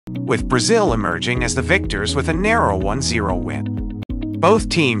with Brazil emerging as the victors with a narrow 1-0 win. Both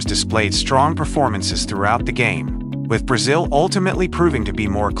teams displayed strong performances throughout the game, with Brazil ultimately proving to be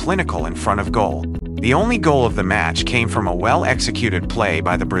more clinical in front of goal. The only goal of the match came from a well-executed play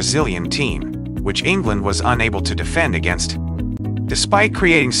by the Brazilian team, which England was unable to defend against. Despite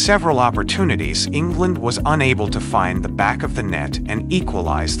creating several opportunities, England was unable to find the back of the net and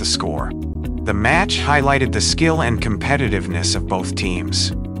equalize the score. The match highlighted the skill and competitiveness of both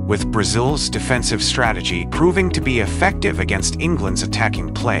teams, with Brazil's defensive strategy proving to be effective against England's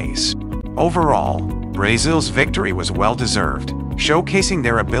attacking plays. Overall, Brazil's victory was well-deserved, showcasing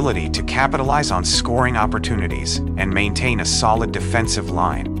their ability to capitalize on scoring opportunities and maintain a solid defensive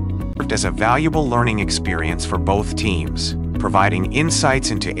line. It served as a valuable learning experience for both teams, providing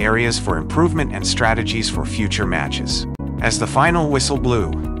insights into areas for improvement and strategies for future matches. As the final whistle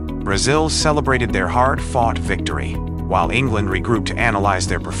blew, Brazil celebrated their hard-fought victory, while England regrouped to analyze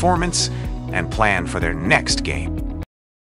their performance and plan for their next game.